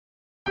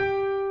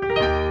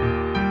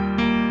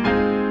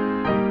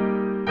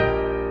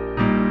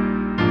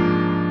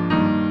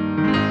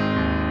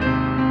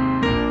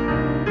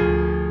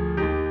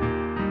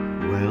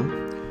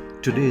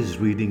Today's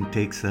reading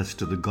takes us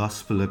to the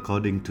Gospel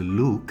according to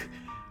Luke,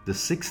 the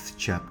 6th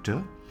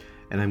chapter,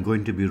 and I'm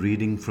going to be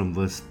reading from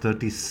verse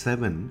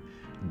 37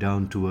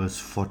 down to verse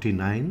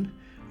 49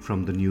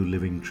 from the New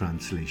Living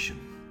Translation.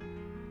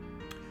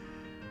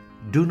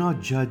 Do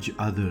not judge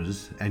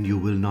others, and you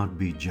will not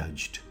be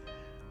judged.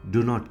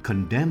 Do not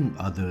condemn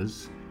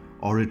others,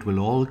 or it will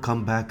all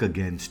come back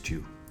against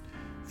you.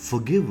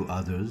 Forgive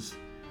others,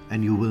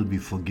 and you will be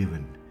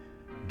forgiven.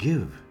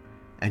 Give,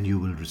 and you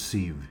will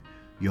receive.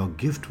 Your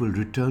gift will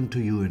return to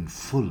you in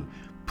full,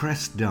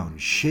 pressed down,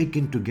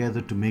 shaken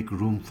together to make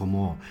room for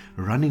more,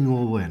 running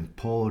over and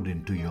poured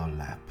into your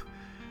lap.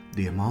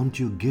 The amount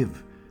you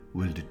give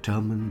will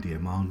determine the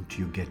amount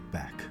you get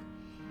back.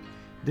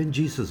 Then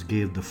Jesus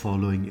gave the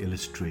following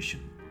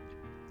illustration.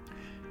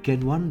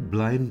 Can one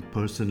blind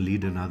person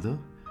lead another?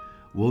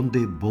 Won't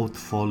they both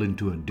fall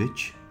into a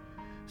ditch?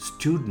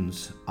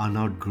 Students are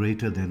not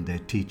greater than their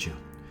teacher,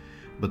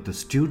 but the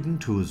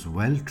student who is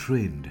well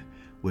trained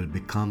will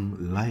become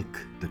like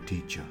the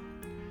teacher.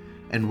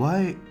 And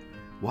why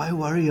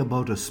worry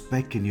about a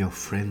speck in your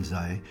friend's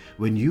eye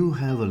when you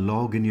have a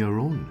log in your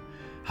own?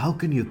 How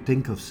can you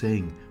think of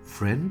saying,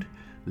 "Friend,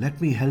 let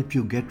me help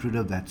you get rid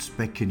of that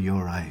speck in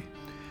your eye,"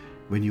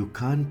 when you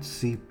can't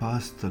see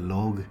past the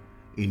log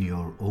in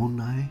your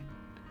own eye?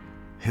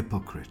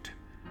 Hypocrite!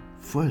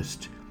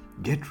 First,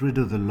 get rid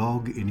of the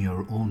log in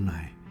your own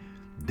eye.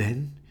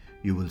 Then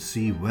you will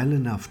see well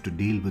enough to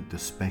deal with the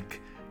speck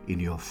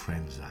in your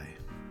friend's eye.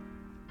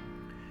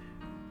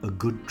 A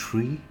good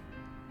tree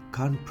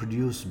can't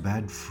produce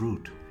bad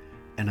fruit,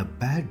 and a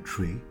bad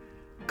tree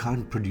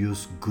can't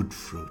produce good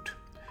fruit.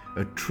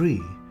 A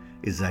tree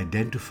is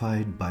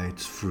identified by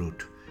its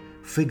fruit.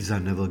 Figs are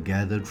never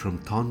gathered from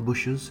thorn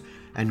bushes,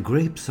 and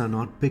grapes are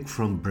not picked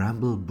from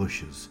bramble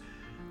bushes.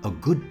 A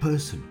good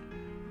person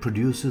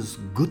produces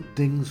good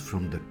things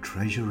from the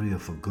treasury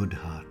of a good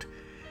heart,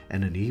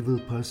 and an evil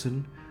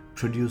person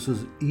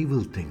produces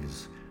evil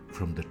things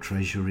from the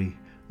treasury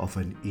of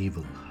an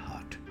evil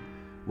heart.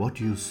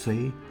 What you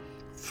say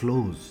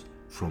flows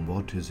from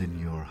what is in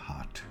your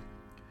heart.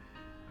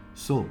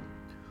 So,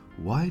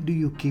 why do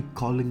you keep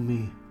calling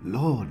me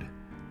Lord,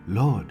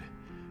 Lord,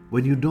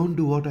 when you don't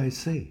do what I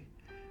say?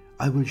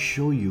 I will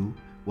show you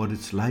what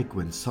it's like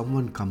when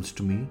someone comes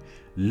to me,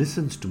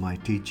 listens to my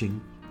teaching,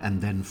 and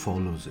then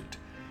follows it.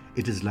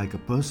 It is like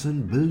a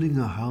person building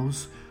a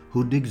house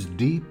who digs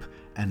deep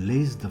and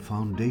lays the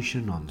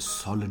foundation on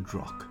solid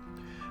rock.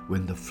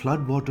 When the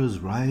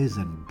floodwaters rise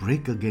and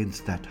break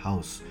against that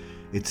house,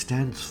 it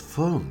stands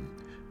firm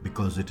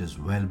because it is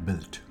well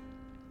built.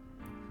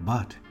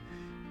 But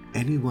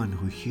anyone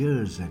who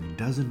hears and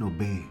doesn't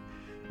obey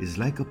is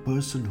like a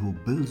person who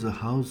builds a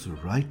house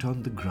right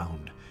on the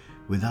ground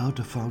without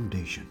a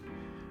foundation.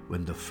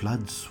 When the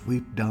floods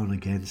sweep down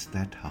against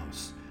that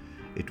house,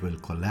 it will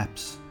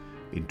collapse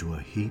into a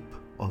heap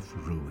of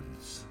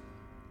ruins.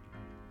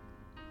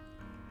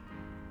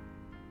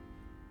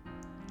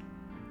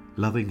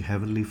 Loving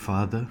Heavenly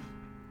Father,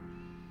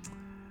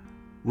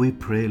 we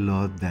pray,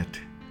 Lord, that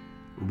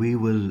we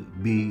will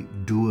be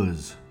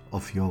doers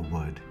of your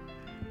word,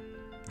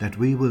 that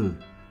we will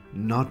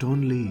not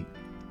only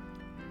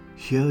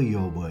hear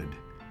your word,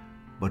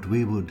 but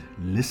we would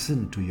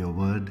listen to your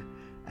word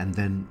and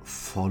then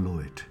follow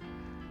it,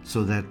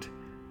 so that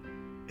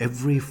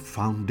every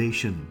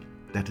foundation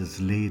that is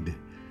laid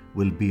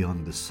will be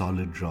on the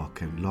solid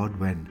rock. And Lord,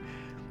 when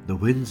the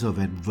winds of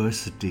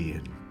adversity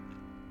and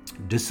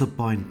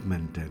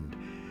disappointment and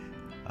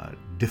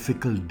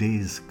difficult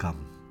days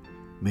come,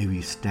 may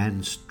we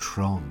stand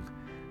strong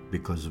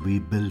because we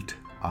built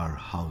our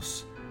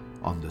house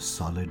on the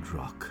solid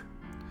rock.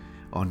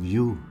 On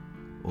you,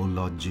 O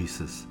Lord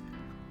Jesus,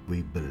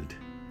 we build.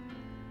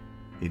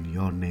 In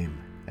your name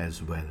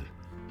as well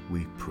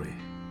we pray.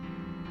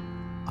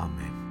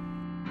 Amen.